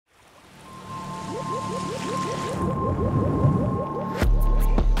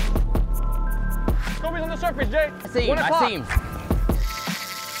surface, Jay. I see him, I see him.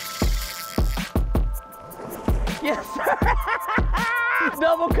 Yes, sir.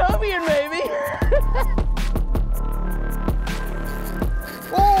 Double Cobian, baby.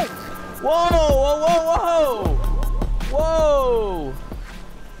 Whoa, whoa, whoa, whoa, whoa. Whoa.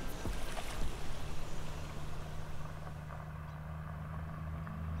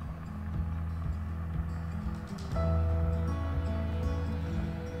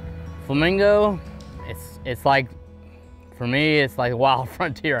 Flamingo, it's like, for me, it's like a wild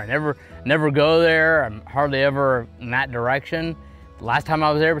frontier. I never go there. I'm hardly ever in that direction. The last time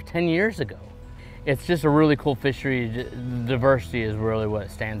I was there was 10 years ago. It's just a really cool fishery. Diversity is really what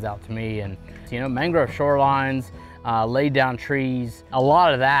stands out to me. And you know, mangrove shorelines, laid down trees, a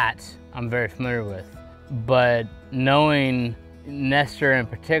lot of that I'm very familiar with. But knowing Nestor in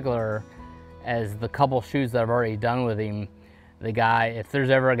particular, as the couple shoots that I've already done with him, the guy, if there's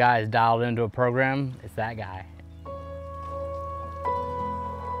ever a guy who's dialed into a program, it's that guy.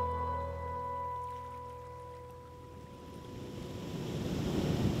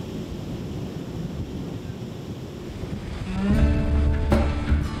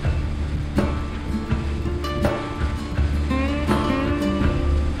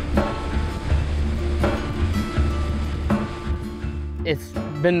 It's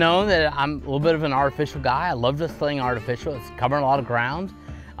been known that I'm a little bit of an artificial guy. I love this thing artificial. It's covering a lot of ground.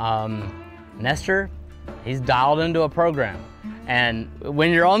 Nestor, he's dialed into a program. And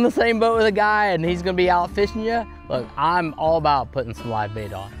when you're on the same boat with a guy and he's gonna be out fishing you, look, I'm all about putting some live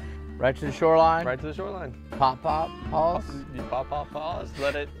bait on. Right to the shoreline. Right to the shoreline. Pop, pop, pause. You pop, pause.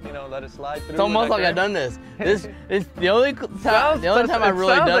 Let it, let it slide through. It's almost like I've done this. This is the only time I've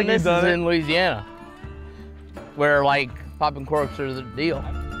really done this is in Louisiana, where like popping corks are the deal.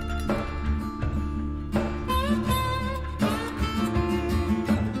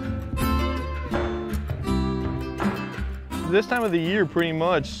 This time of the year, pretty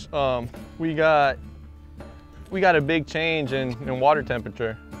much, we got a big change in water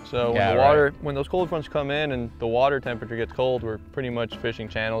temperature. So when when those cold fronts come in and the water temperature gets cold, we're pretty much fishing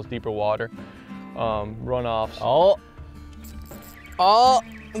channels, deeper water, runoffs. Oh,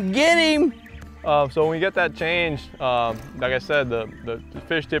 get him! So when we get that change, like I said, the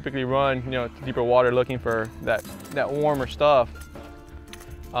fish typically run, to deeper water looking for that warmer stuff.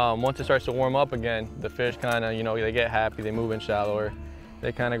 Once it starts to warm up again, the fish kind of, they get happy, they move in shallower,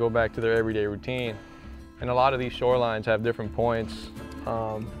 they kind of go back to their everyday routine. And a lot of these shorelines have different points,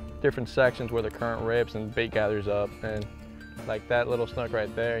 different sections where the current rips and bait gathers up. And like that little snook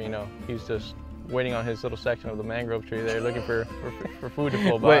right there, he's just waiting on his little section of the mangrove tree there, looking for food to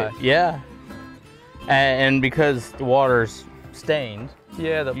flow by. Wait, yeah. And because the water's stained.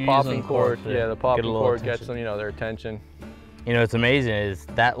 Yeah, the popping cord. Yeah, the popping cord gets them, their attention. It's amazing is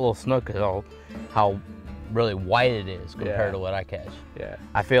that little snook is how really white it is compared to what I catch. Yeah.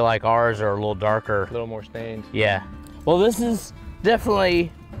 I feel like ours are a little darker. A little more stained. Yeah. Well, this is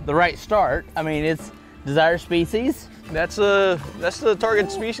definitely the right start. I mean, it's desired species. That's the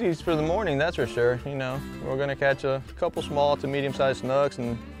target species for the morning, that's for sure. We're gonna catch a couple small to medium-sized snooks,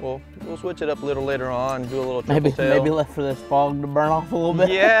 and we'll switch it up a little later on, do a little triple tail. Maybe left for this fog to burn off a little bit.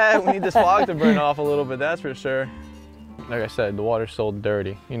 Yeah, we need this fog to burn off a little bit, that's for sure. Like I said, the water's so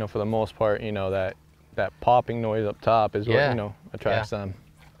dirty. For the most part, that popping noise up top is what attracts them.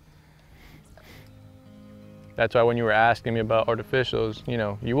 That's why when you were asking me about artificials,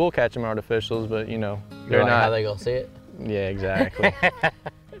 you will catch them artificials, but they're not. How they gonna see it? Yeah, exactly.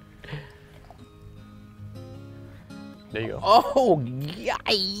 There you go. Oh, yeah.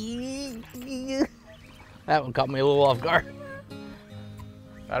 That one caught me a little off guard.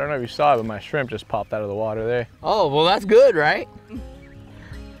 I don't know if you saw it, but my shrimp just popped out of the water there. Oh, well, that's good, right?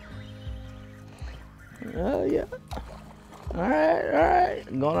 Oh, yeah. All right.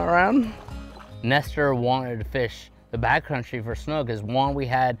 Going around. Nestor wanted to fish the backcountry for snook is one, we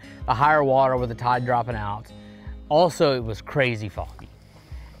had the higher water with the tide dropping out. Also, it was crazy foggy.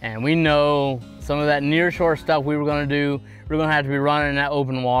 And we know some of that near shore stuff we were gonna do, we're gonna have to be running in that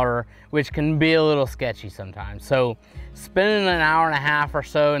open water, which can be a little sketchy sometimes. So spending an hour and a half or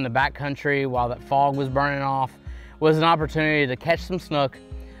so in the backcountry while that fog was burning off was an opportunity to catch some snook.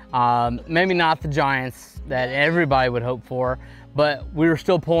 Maybe not the giants that everybody would hope for, but we were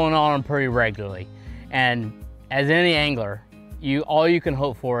still pulling on them pretty regularly. And as any angler, all you can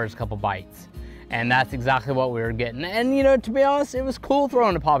hope for is a couple bites. And that's exactly what we were getting. And to be honest, it was cool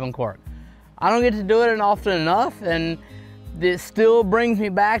throwing the popping cork. I don't get to do it often enough, and it still brings me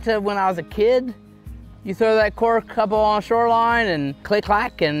back to when I was a kid. You throw that cork up on a shoreline and click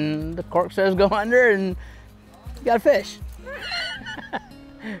clack, and the cork starts go under, and you got a fish.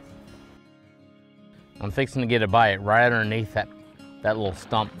 I'm fixing to get a bite right underneath that little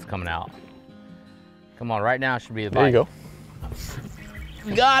stump that's coming out. Come on, right now should be the bite. There you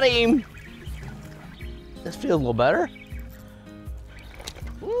go. Got him. This feels a little better.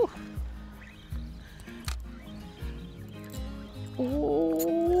 Woo.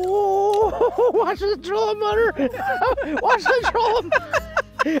 Oh, watch the trolling motor. Watch the trolling.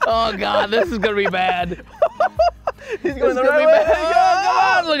 Oh God, this is gonna be bad. He's going the right way. Come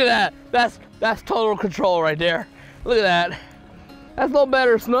on, look at that. That's total control right there. Look at that. That's a little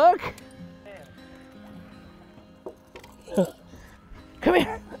better, Snook. Come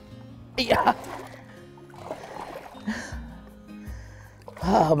here. Yeah.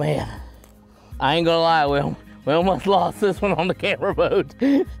 Oh man. I ain't gonna lie, we almost lost this one on the camera boat.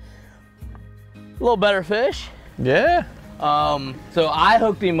 A little better fish. Yeah. So I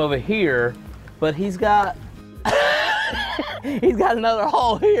hooked him over here, but he's got he's got another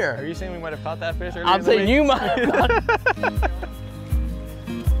haul here. Are you saying we might have caught that fish earlier? I'm saying you might have caught it.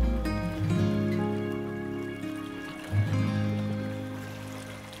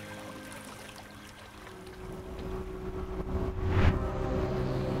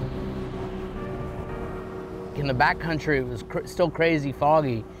 In the backcountry, it was still crazy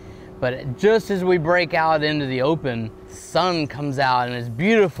foggy, but just as we break out into the open, sun comes out and it's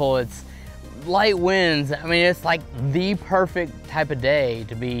beautiful. It's light winds. I mean, it's like the perfect type of day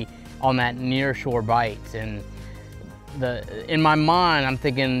to be on that near shore bite. And in my mind, I'm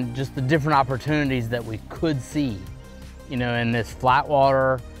thinking just the different opportunities that we could see, you know, in this flat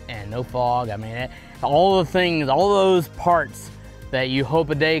water and no fog. I mean, all the things, all those parts that you hope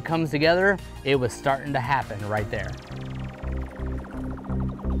a day comes together, it was starting to happen right there.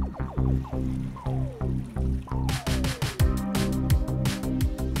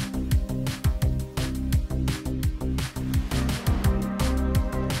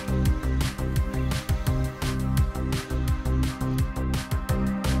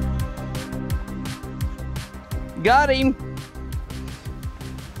 Got him.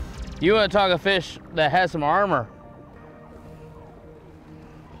 You want to talk a fish that has some armor?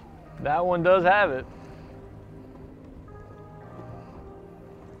 That one does have it.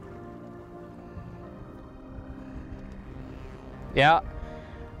 Yeah.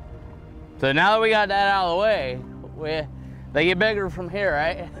 So now that we got that out of the way, they get bigger from here,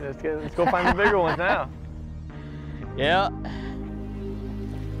 right? Let's go find the bigger ones now. Yeah.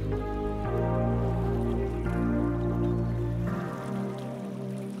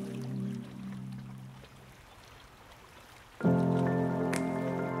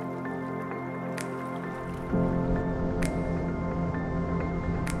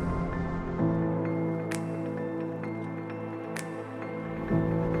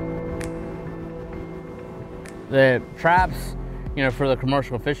 The traps, you know, for the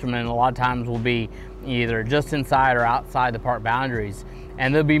commercial fishermen, a lot of times will be either just inside or outside the park boundaries,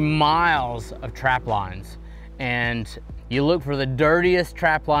 and there'll be miles of trap lines. And you look for the dirtiest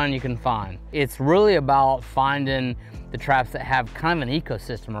trap line you can find. It's really about finding the traps that have kind of an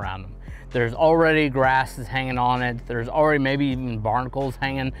ecosystem around them. There's already grasses hanging on it. There's already maybe even barnacles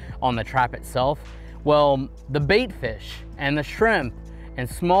hanging on the trap itself. Well, the bait fish and the shrimp and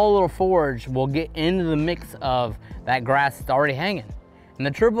small little forage will get into the mix of that grass that's already hanging. And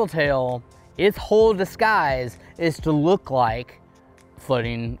the triple tail, its whole disguise is to look like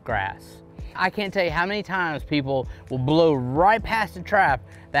floating grass. I can't tell you how many times people will blow right past a trap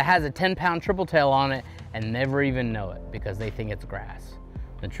that has a 10-pound triple tail on it and never even know it because they think it's grass.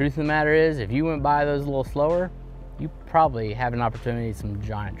 The truth of the matter is, if you went by those a little slower, you probably have an opportunity to see some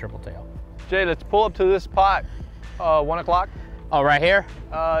giant triple tail. Jay, let's pull up to this spot, 1 o'clock. Oh, right here?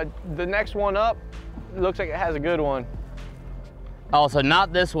 The next one up looks like it has a good one. Oh, so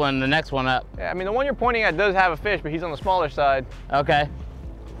not this one, the next one up. Yeah, I mean, the one you're pointing at does have a fish, but he's on the smaller side. Okay.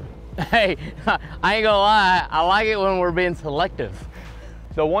 Hey, I ain't gonna lie, I like it when we're being selective.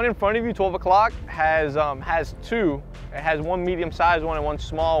 The one in front of you, 12 o'clock, has two. It has one medium-sized one and one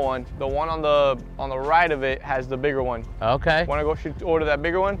small one. The one on the right of it has the bigger one. Okay. Want to go order that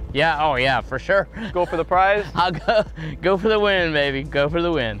bigger one? Yeah, oh yeah, for sure. Go for the prize? I'll go for the win, baby. Go for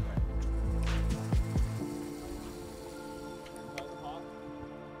the win.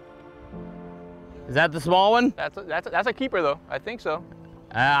 Is that the small one? That's a keeper though. I think so.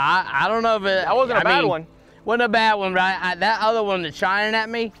 I don't know if it. That wasn't a bad one. Wasn't a bad one, but that other one that's shining at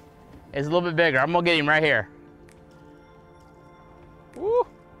me is a little bit bigger. I'm gonna get him right here. Woo!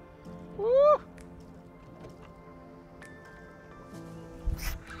 Woo!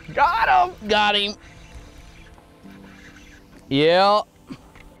 Got him! Got him. Yeah.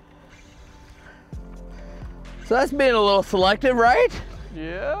 So that's being a little selective, right?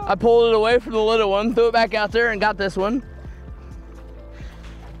 Yeah. I pulled it away from the little one, threw it back out there, and got this one.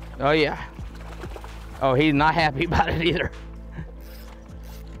 Oh yeah. Oh, he's not happy about it either.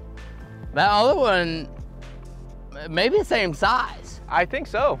 That other one, maybe the same size. I think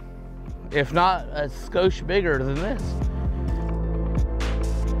so. If not a skosh bigger than this.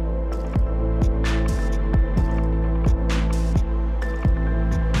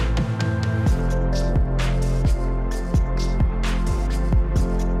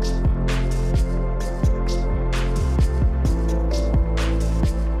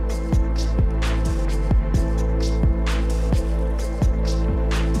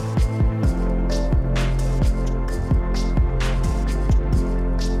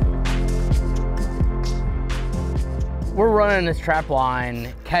 We're running this trap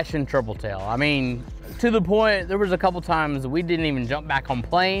line, catching triple tail. I mean, to the point, there was a couple times we didn't even jump back on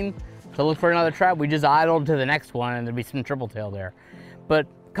plane to look for another trap. We just idled to the next one and there'd be some triple tail there. But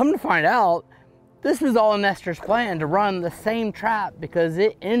come to find out, this was all Nestor's plan to run the same trap because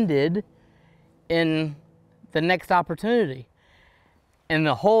it ended in the next opportunity. And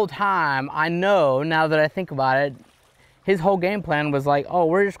the whole time, I know, now that I think about it, his whole game plan was like, oh,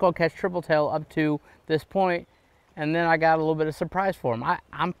 we're just gonna catch triple tail up to this point. And then I got a little bit of surprise for him.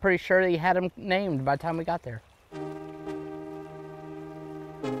 I'm pretty sure that he had him named by the time we got there.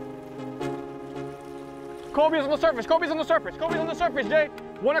 Cobia's on the surface, Cobia's on the surface, Cobia's on the surface, Jay.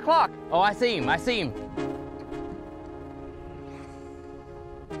 1 o'clock. Oh, I see him, I see him.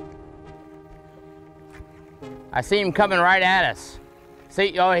 I see him coming right at us.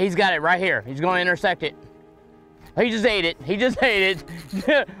 See, oh, he's got it right here. He's gonna intersect it. He just ate it, he just ate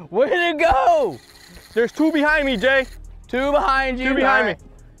it. Way to go! There's 2 behind me, Jay. 2 behind you. 2 behind me.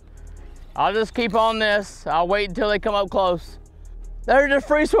 I'll just keep on this. I'll wait until they come up close. They're just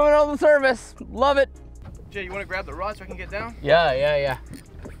free swimming on the surface. Love it. Jay, you want to grab the rod so I can get down? Yeah.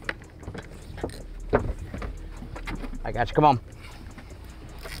 I got you, come on.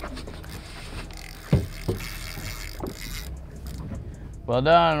 Well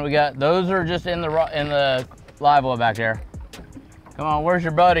done, we got, those are just in the live well back there. Come on, where's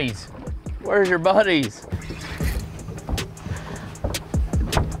your buddies? Where's your buddies?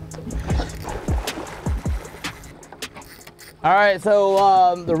 All right,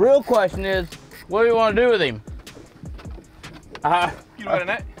 so the real question is, what do you want to do with him? You got a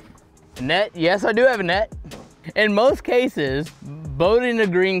net? A net? Yes, I do have a net. In most cases, boating a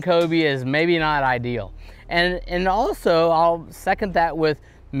green cobia is maybe not ideal. And also, I'll second that with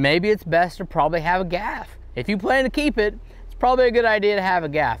maybe it's best to probably have a gaff. If you plan to keep it, it's probably a good idea to have a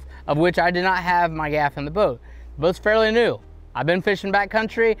gaff, of which I did not have my gaff in the boat. The boat's fairly new. I've been fishing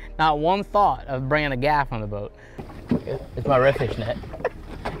backcountry, not one thought of bringing a gaff on the boat. It's my redfish net.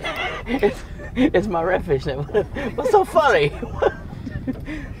 it's my redfish net. What's so funny?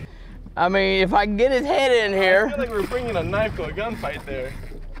 I mean, if I can get his head in here. I feel like we're bringing a knife to a gunfight there.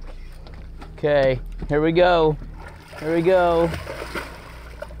 Okay, here we go. Here we go.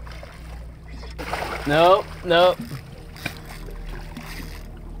 Nope.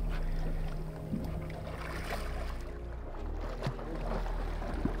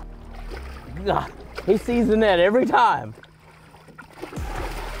 God, he sees the net every time.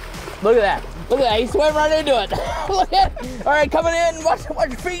 Look at that. Look at that. He swam right into it. Look at it. All right, coming in. Watch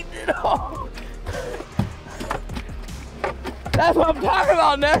your feet. Oh. That's what I'm talking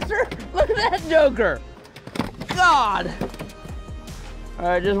about, Nestor. Look at that joker. God. All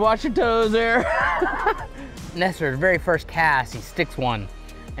right, just watch your toes there. Nestor's very first cast, he sticks one.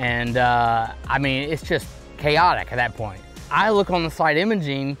 And I mean, it's just chaotic at that point. I look on the side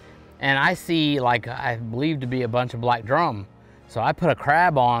imaging and I see like, I believe to be a bunch of black drum. So I put a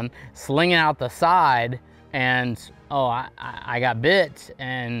crab on, slinging out the side, and oh, I got bit,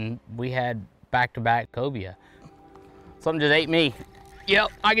 and we had back-to-back cobia. Something just ate me.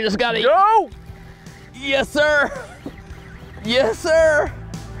 Yep, I just got it. Go! Yes, sir. Yes, sir.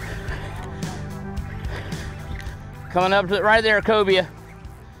 Coming up to it right there, cobia.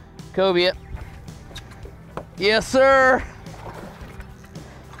 Cobia. Yes, sir.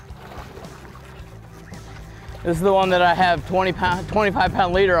 This is the one that I have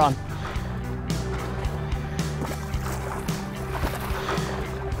 25-pound leader on.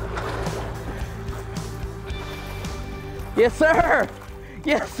 Yes, sir.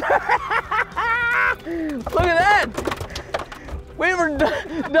 Yes, sir. Look at that. We were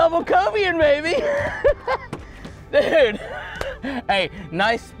double cobiaing, baby. Dude. Hey,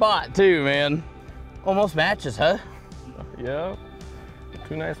 nice spot too, man. Almost matches, huh? Yeah.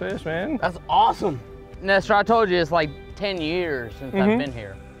 2 nice fish, man. That's awesome. Nestor, I told you it's like 10 years since I've been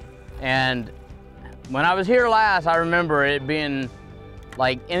here. And when I was here last, I remember it being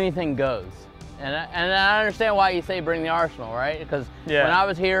like anything goes. And I understand why you say bring the arsenal, right? Because when I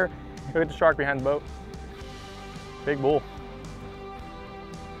was here, look at the shark behind the boat. Big bull.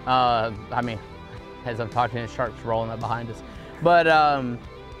 I mean, as I'm talking, the shark's rolling up behind us. But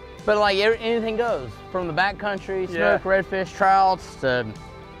like anything goes, from the backcountry, snook, redfish, trouts, to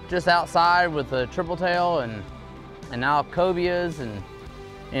just outside with the triple tail and now cobias, and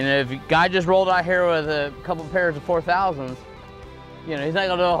if a guy just rolled out here with a couple pairs of 4000s, you know, he's not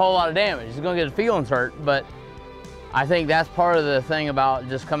gonna do a whole lot of damage. He's gonna get his feelings hurt, but I think that's part of the thing about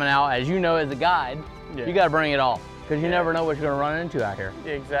just coming out, as you know, as a guide, you gotta bring it all, because you never know what you're gonna run into out here.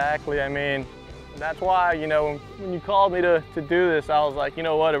 Exactly, I mean, that's why, you know, when you called me to do this, I was like, you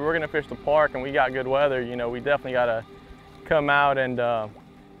know what, if we're gonna fish the park and we got good weather, you know, we definitely gotta come out and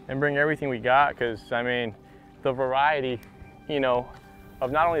bring everything we got, because, I mean, the variety, you know,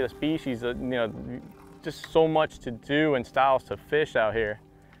 of not only the species, you know, just so much to do and styles to fish out here.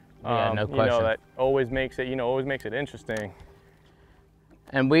 Yeah, no question. You know, that always makes it, interesting.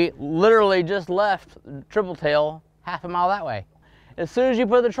 And we literally just left Triple Tail half a mile that way. As soon as you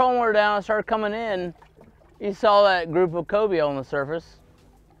put the trolling motor down and started coming in, you saw that group of cobia on the surface.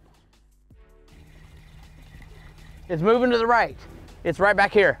 It's moving to the right. It's right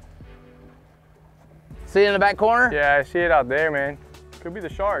back here. See it in the back corner? Yeah, I see it out there, man. Could be the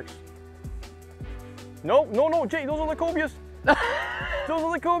sharks. No, Jay, those are the cobias. Those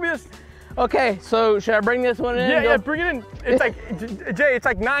are the cobias. Okay, so should I bring this one in? Yeah, bring it in. It's like, Jay, it's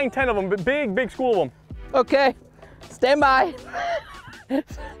like 9, 10 of them, but big school of them. Okay, stand by.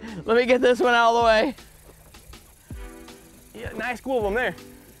 Let me get this one out of the way. Yeah, nice school of them there.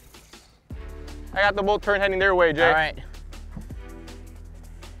 I got the boat turned heading their way, Jay. All right.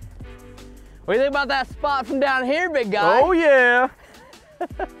 What do you think about that spot from down here, big guy? Oh, yeah.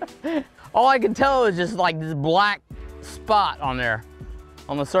 All I can tell is just like this black spot on there,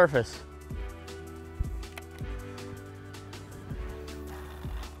 on the surface.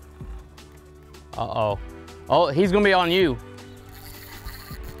 Uh-oh. Oh, he's gonna be on you.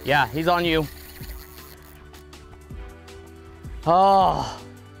 Yeah, he's on you. Oh,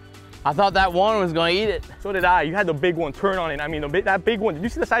 I thought that one was gonna eat it. So did I. You had the big one turn on it. I mean, that big one. Did you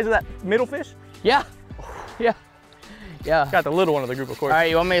see the size of that middle fish? Yeah, yeah. Yeah. Got the little one of the group, of course. All right,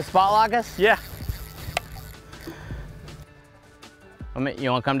 you want me to spot lock us? Yeah.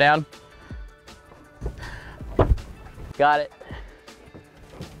 You want to come down? Got it.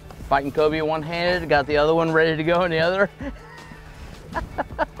 Fighting cobia one-handed. Got the other one ready to go in the other.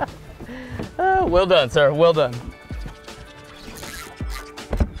 Well done, sir. Well done.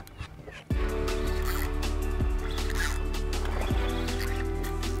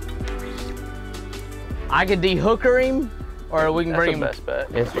 I could de-hooker him, or we can bring him. That's the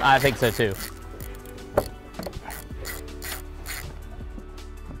best bet. I think so too.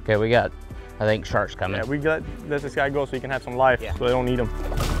 Okay, we got, I think, sharks coming. Yeah, we got, let this guy go so he can have some life, so they don't need him.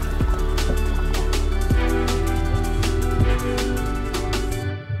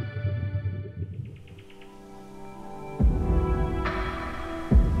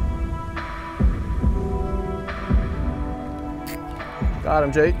 Got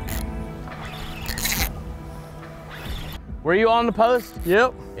him, Jake. Were you on the post?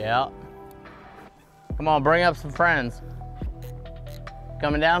 Yep. Yeah. Come on, bring up some friends.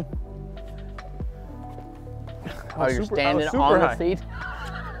 Coming down? Oh, you're standing on the seat?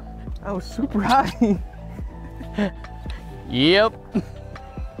 I was super high. Yep.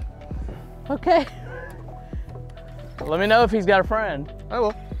 Okay. Let me know if he's got a friend. I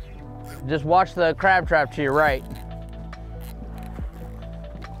will. Just watch the crab trap to your right.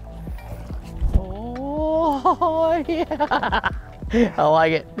 Oh, yeah. I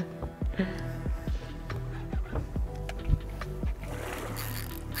like it.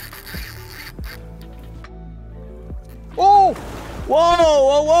 Oh! Whoa,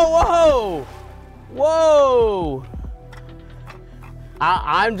 whoa, whoa, whoa! Whoa!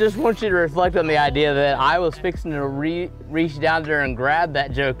 I just want you to reflect on the idea that I was fixing to reach down there and grab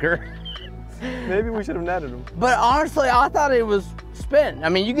that joker. Maybe we should have netted him. But honestly, I thought it was spent. I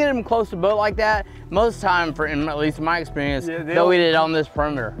mean, you get him close to a boat like that, most of the time, at least in my experience, they'll eat it on this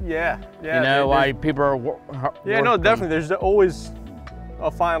perimeter. Yeah, yeah. You know, why people are yeah, no, definitely. There's always a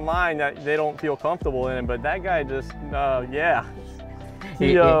fine line that they don't feel comfortable in, but that guy just, yeah.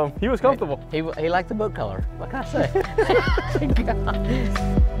 He was comfortable. He liked the boat color. What can I say?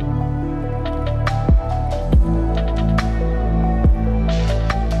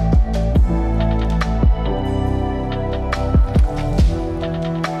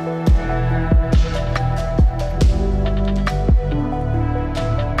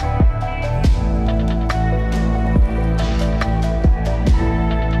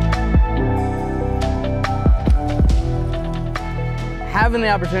 having the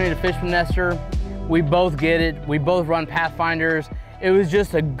opportunity to fish with Nestor, we both get it. We both run Pathfinders. It was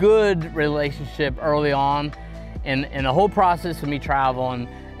just a good relationship early on, and the whole process of me traveling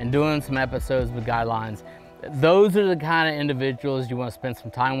and doing some episodes with Guidelines. Those are the kind of individuals you want to spend some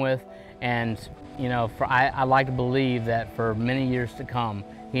time with, and you know, I like to believe that for many years to come,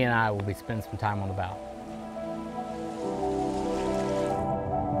 he and I will be spending some time on the bow.